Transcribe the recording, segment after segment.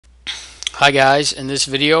Hi guys, in this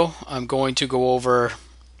video I'm going to go over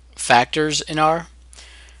factors in R,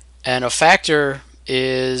 and a factor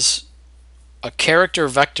is a character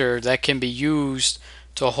vector that can be used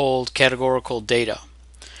to hold categorical data.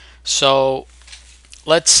 So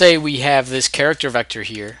let's say we have this character vector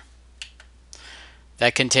here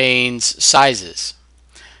that contains sizes,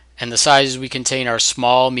 and the sizes we contain are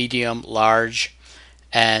small, medium, large,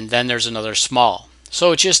 and then there's another small.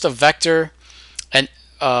 So it's just a vector and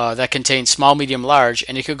that contains small, medium, large,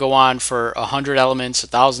 and it could go on for 100 elements,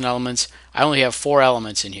 1,000 elements. I only have 4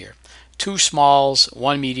 elements in here. 2 smalls,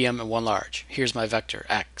 1 medium, and 1 large. Here's my vector,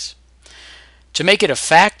 x. To make it a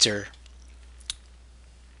factor,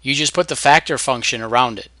 you just put the factor function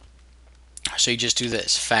around it. So you just do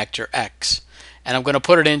this, factor x. And I'm going to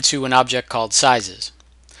put it into an object called sizes.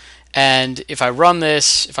 And if I run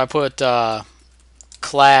this, if I put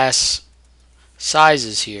class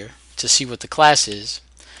sizes here to see what the class is,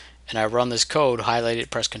 and I run this code, highlight it,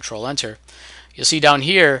 press Control Enter, you'll see down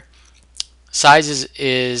here sizes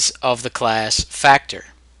is of the class factor,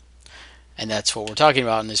 and that's what we're talking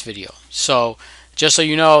about in this video. So just so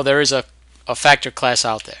you know, there is a factor class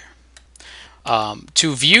out there.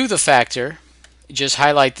 To view the factor, just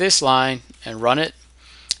highlight this line and run it,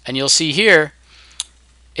 and you'll see here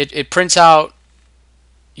it prints out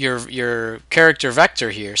your character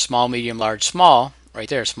vector here, small, medium, large, small, right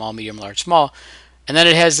there, small, medium, large, small. And then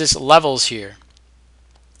it has this levels here.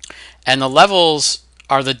 And the levels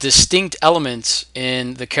are the distinct elements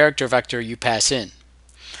in the character vector you pass in.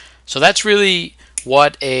 So that's really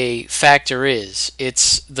what a factor is.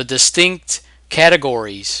 It's the distinct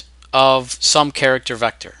categories of some character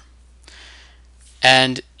vector.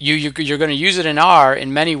 And you're going to use it in R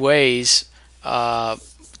in many ways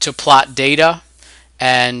to plot data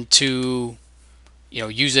and to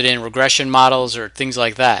use it in regression models or things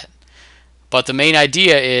like that. But the main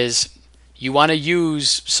idea is you want to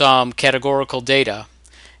use some categorical data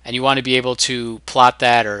and you want to be able to plot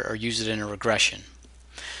that or use it in a regression.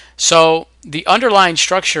 So the underlying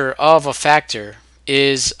structure of a factor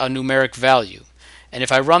is a numeric value. And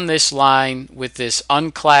if I run this line with this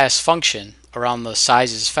unclass function around the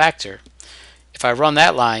sizes factor, if I run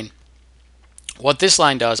that line, what this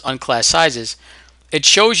line does, unclass sizes, it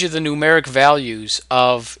shows you the numeric values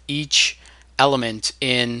of each element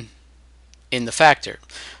in the factor.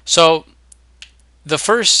 So the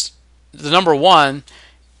number 1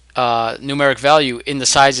 numeric value in the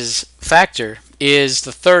sizes factor is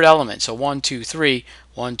the third element. So 1, 2, 3,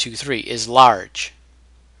 1, 2, 3 is large.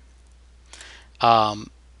 That's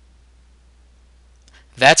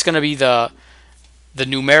going to be the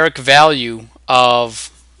numeric value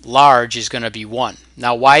of large is going to be 1.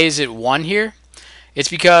 Now why is it 1 here? It's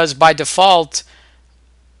because by default,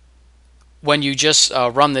 when you just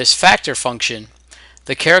run this factor function,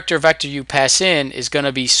 the character vector you pass in is going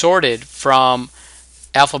to be sorted from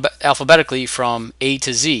alphabetically from A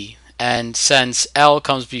to Z. And since L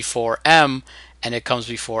comes before M and it comes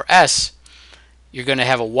before S, you're going to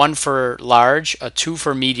have a 1 for large, a 2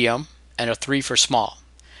 for medium, and a 3 for small.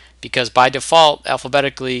 Because by default,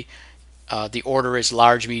 alphabetically, the order is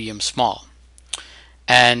large, medium, small.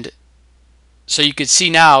 And so you could see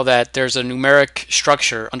now that there's a numeric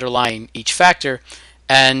structure underlying each factor,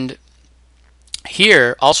 and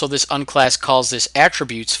here also this unclass calls this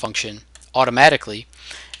attributes function automatically,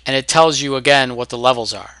 and it tells you again what the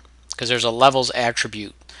levels are because there's a levels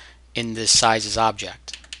attribute in this sizes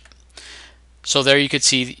object. So there you could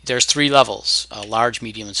see there's 3 levels, large,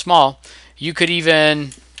 medium, and small. You could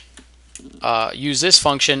even use this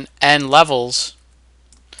function n levels,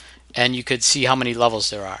 and you could see how many levels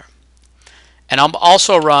there are. And I'll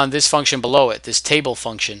also run this function below it, this table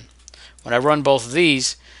function. When I run both of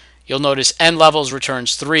these, you'll notice n levels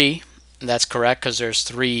returns 3, and that's correct because there's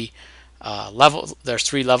 3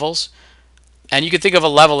 levels. And you can think of a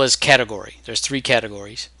level as category. There's 3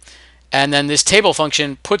 categories. And then this table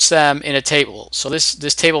function puts them in a table. So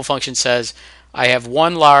this table function says I have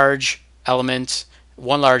 1 large element,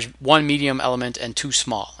 1 medium element, and 2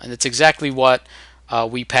 small. And it's exactly what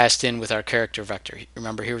we passed in with our character vector.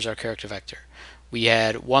 Remember, here's our character vector. We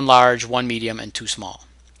had 1 large, 1 medium, and 2 small.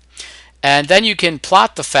 And then you can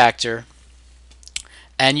plot the factor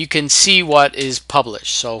and you can see what is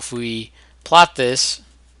published. So if we plot this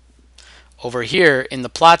over here in the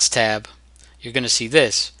plots tab, you're going to see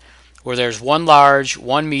this, where there's 1 large,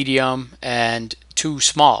 1 medium, and 2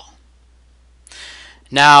 small.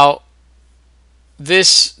 Now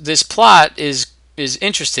this plot is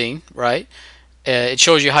interesting, right? It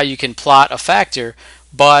shows you how you can plot a factor,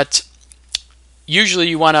 but usually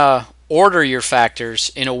you want to order your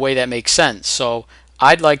factors in a way that makes sense. So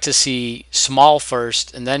I'd like to see small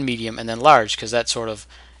first and then medium and then large, because that sort of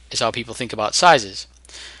is how people think about sizes.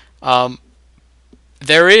 Um,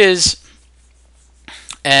 there is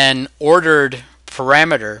an ordered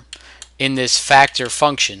parameter in this factor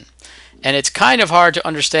function, and it's kind of hard to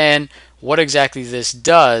understand what exactly this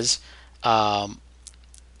does.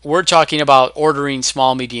 We're talking about ordering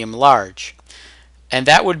small, medium, large, and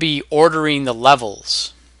that would be ordering the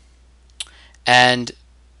levels. And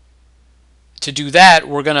to do that,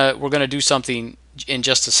 we're gonna do something in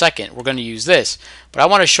just a second. We're going to use this, but I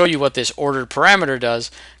want to show you what this ordered parameter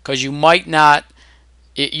does, because you might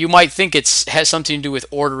think it has something to do with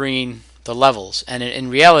ordering the levels, and in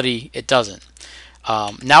reality it doesn't.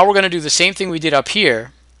 Now we're going to do the same thing we did up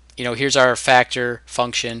here. Here's our factor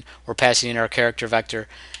function. We're passing in our character vector.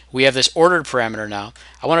 We have this ordered parameter now.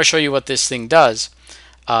 I want to show you what this thing does.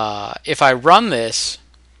 If I run this,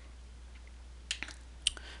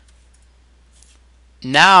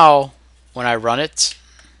 now when I run it,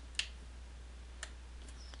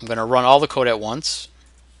 I'm going to run all the code at once.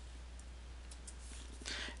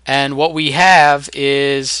 And what we have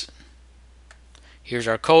is, here's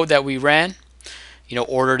our code that we ran.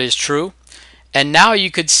 Ordered is true. And now you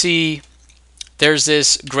could see there's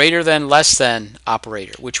this greater than, less than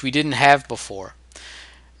operator, which we didn't have before.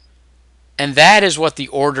 And that is what the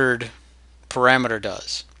ordered parameter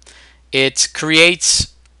does. It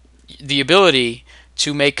creates the ability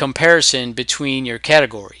to make comparison between your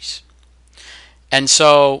categories. And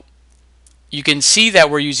so you can see that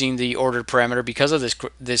we're using the ordered parameter because of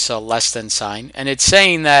this less than sign, and it's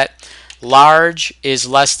saying that large is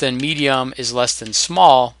less than medium is less than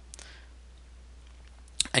small.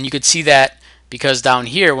 And you could see that because down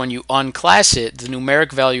here, when you unclass it, the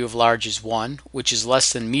numeric value of large is 1, which is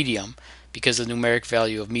less than medium, because the numeric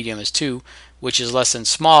value of medium is 2, which is less than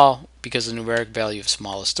small, because the numeric value of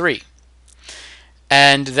small is 3.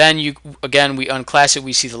 And then we unclass it,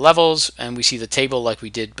 we see the levels, and we see the table like we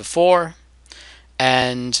did before.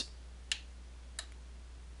 And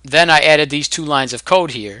then I added these 2 lines of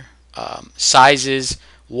code here. Sizes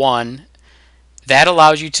 1. That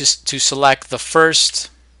allows you to select the first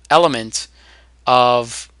element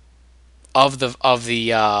of the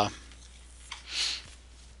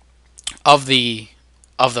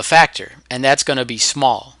factor, and that's going to be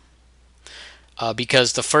small,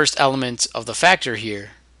 because the first element of the factor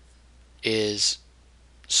here is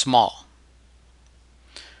small,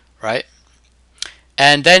 right?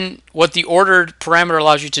 And then what the ordered parameter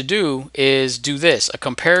allows you to do is do this, a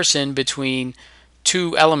comparison between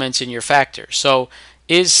 2 elements in your factor. So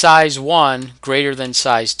is size 1 greater than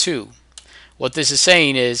size 2? What this is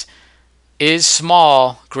saying is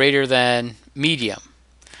small greater than medium?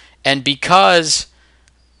 And because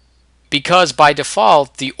by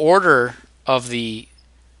default the order of I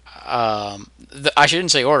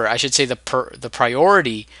shouldn't say order, I should say the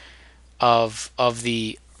priority of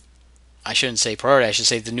the, I shouldn't say priority, I should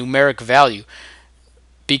say the numeric value.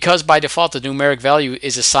 Because by default the numeric value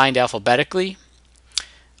is assigned alphabetically,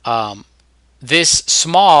 this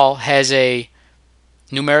small has a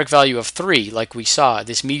numeric value of 3, like we saw.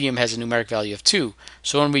 This medium has a numeric value of 2.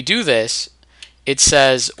 So when we do this, it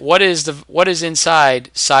says what is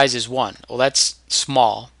inside size is 1. Well, that's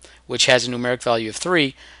small, which has a numeric value of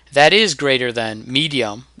 3. That is greater than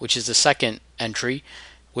medium, which is the second entry,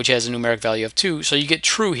 which has a numeric value of 2. So you get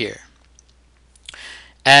true here.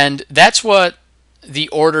 And that's what the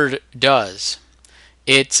ordered does.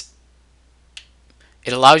 It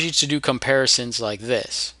allows you to do comparisons like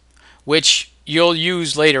this, which you'll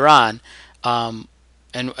use later on,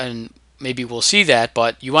 and maybe we'll see that,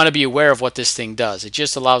 but you want to be aware of what this thing does. It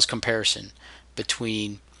just allows comparison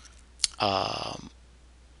between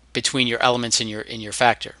your elements in your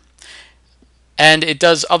factor. And it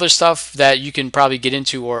does other stuff that you can probably get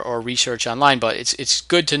into or research online, but it's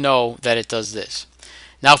good to know that it does this.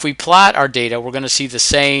 Now if we plot our data, we're going to see the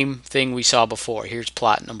same thing we saw before. Here's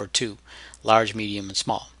plot number 2, large, medium, and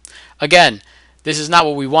small. Again, this is not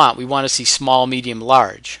what we want. We want to see small, medium,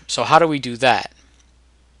 large. So how do we do that?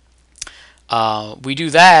 We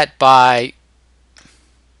do that by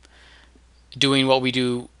doing what we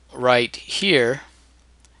do right here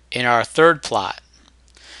in our third plot.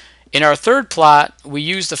 In our third plot, we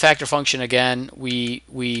use the factor function again.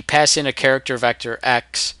 We pass in a character vector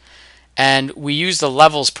x, and we use the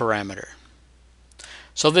levels parameter.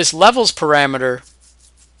 So this levels parameter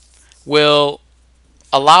will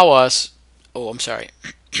allow us, oh, I'm sorry.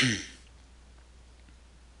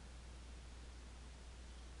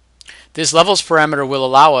 This levels parameter will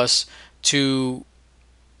allow us to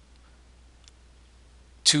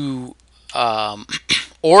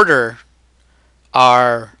order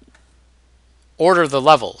order the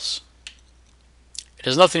levels. It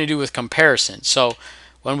has nothing to do with comparison. So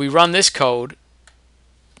when we run this code,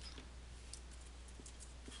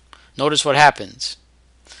 notice what happens.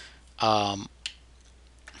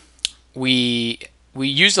 We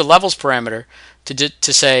use the levels parameter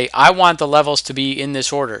to say I want the levels to be in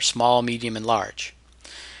this order: small, medium, and large.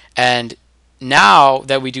 And now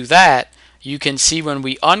that we do that, you can see when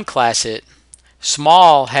we unclass it,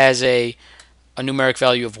 small has a numeric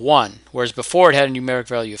value of 1, whereas before it had a numeric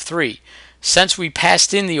value of 3. Since we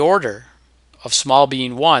passed in the order of small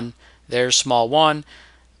being 1, there's small 1,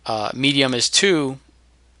 medium is 2,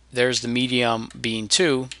 there's the medium being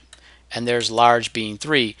 2, and there's large being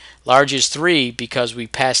 3. Large is 3 because we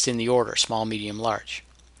passed in the order, small, medium, large.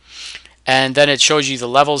 And then it shows you the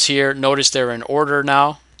levels here. Notice they're in order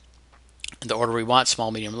now, the order we want: small,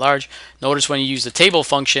 medium, large. Notice when you use the table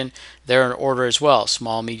function, they're in order as well: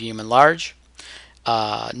 small, medium, and large.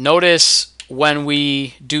 Notice when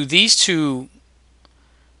we do these two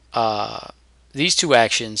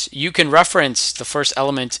actions, you can reference the first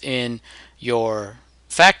element in your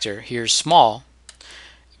factor. Here's small,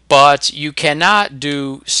 but you cannot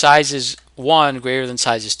do sizes 1 greater than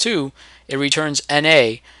sizes 2. It returns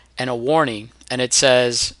NA and a warning, and it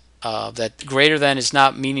says that greater than is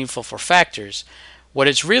not meaningful for factors. What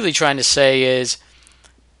it's really trying to say is,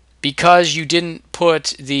 because you didn't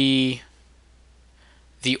put the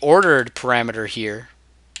ordered parameter here.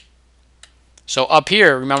 So up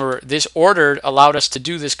here, remember, this ordered allowed us to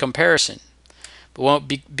do this comparison. But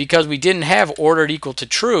because we didn't have ordered equal to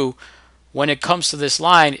true, when it comes to this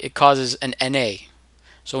line, it causes an NA.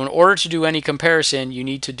 So in order to do any comparison, you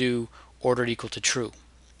need to do ordered equal to true.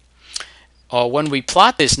 When we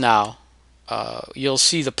plot this now, you'll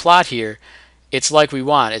see the plot here. It's like we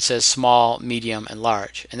want. It says small, medium, and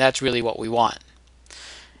large. And that's really what we want.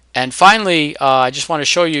 And finally, I just want to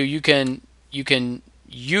show you, you can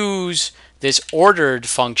use this ordered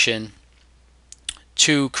function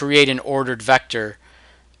to create an ordered vector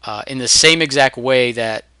in the same exact way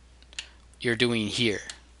that you're doing here.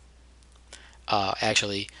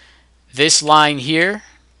 Actually, this line here,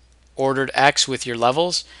 ordered X with your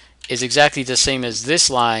levels, is exactly the same as this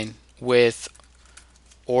line with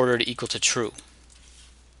ordered equal to true.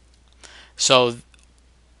 So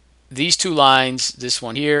these two lines, this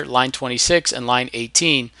one here, line 26 and line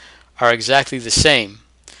 18, are exactly the same.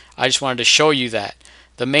 I just wanted to show you that.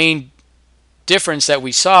 The main difference that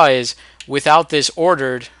we saw is without this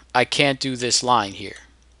ordered, I can't do this line here.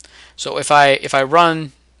 So if I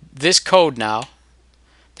run this code now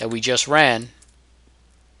that we just ran,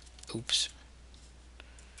 oops,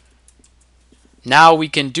 now we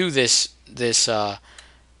can do this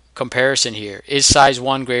comparison here. Is size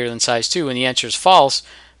 1 greater than size 2? And the answer is false,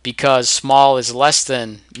 because small is less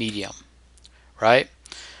than medium, right?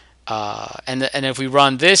 And if we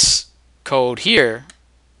run this code here,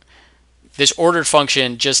 this ordered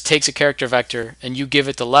function just takes a character vector and you give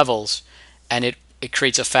it the levels, and it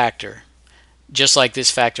creates a factor, just like this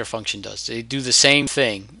factor function does. They do the same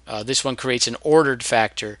thing. This one creates an ordered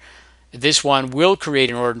factor. This one will create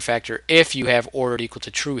an ordered factor if you have ordered equal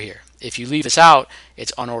to true here. If you leave this out,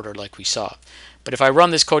 it's unordered like we saw. But if I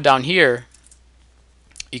run this code down here,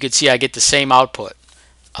 you can see I get the same output.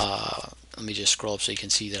 Let me just scroll up so you can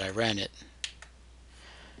see that I ran it.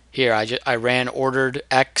 Here I ran ordered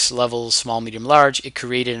X levels small, medium, large. It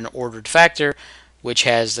created an ordered factor which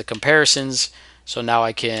has the comparisons. So now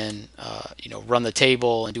I can run the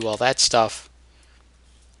table and do all that stuff,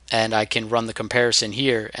 and I can run the comparison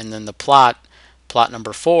here, and then the plot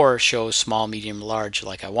number 4 shows small, medium, large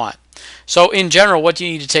like I want. So in general, what do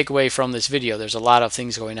you need to take away from this video? There's a lot of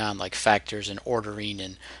things going on, like factors and ordering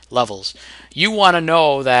and levels. You want to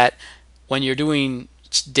know that when you're doing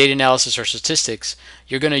data analysis or statistics,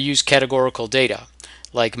 you're going to use categorical data,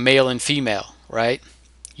 like male and female, right?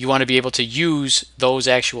 You want to be able to use those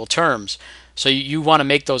actual terms. So you want to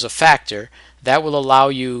make those a factor. That will allow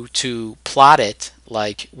you to plot it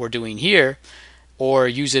like we're doing here, or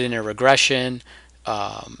use it in a regression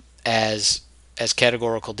as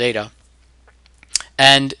categorical data.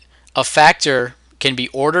 And a factor can be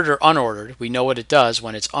ordered or unordered. We know what it does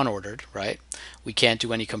when it's unordered, right? We can't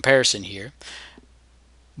do any comparison here.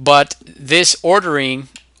 But this ordering,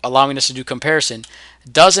 allowing us to do comparison,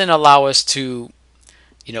 doesn't allow us to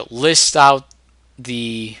list out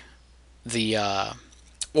the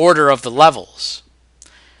order of the levels,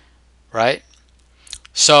 right?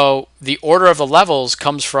 So the order of the levels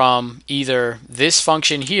comes from either this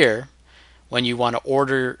function here, when you want to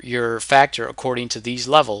order your factor according to these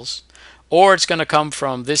levels, or it's going to come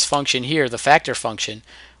from this function here, the factor function,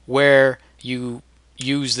 where you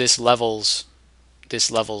use this levels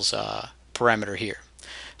parameter here.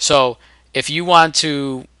 So if you want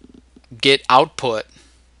to get output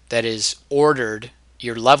that is ordered,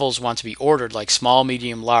 your levels want to be ordered like small,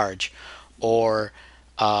 medium, large, or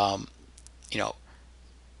you know,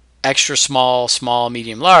 extra small, small,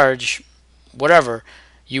 medium, large, whatever.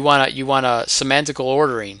 You want a semantical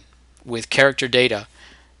ordering with character data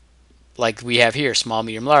like we have here, small,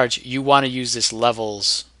 medium, large. You want to use this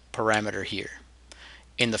levels parameter here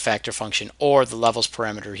in the factor function, or the levels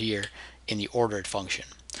parameter here in the ordered function.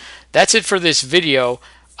 That's it for this video.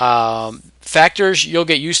 Factors, you'll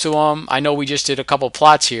get used to them. I know we just did a couple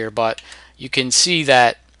plots here, but you can see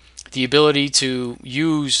that the ability to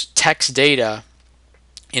use text data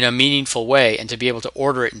in a meaningful way and to be able to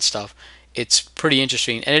order it and stuff, it's pretty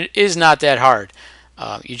interesting, and it is not that hard.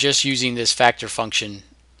 You're just using this factor function,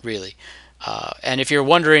 really. And if you're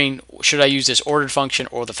wondering, should I use this ordered function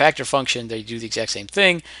or the factor function, they do the exact same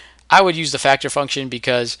thing. I would use the factor function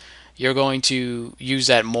because you're going to use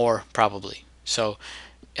that more probably. So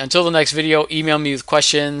until the next video, email me with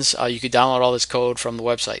questions. You could download all this code from the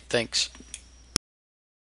website. Thanks.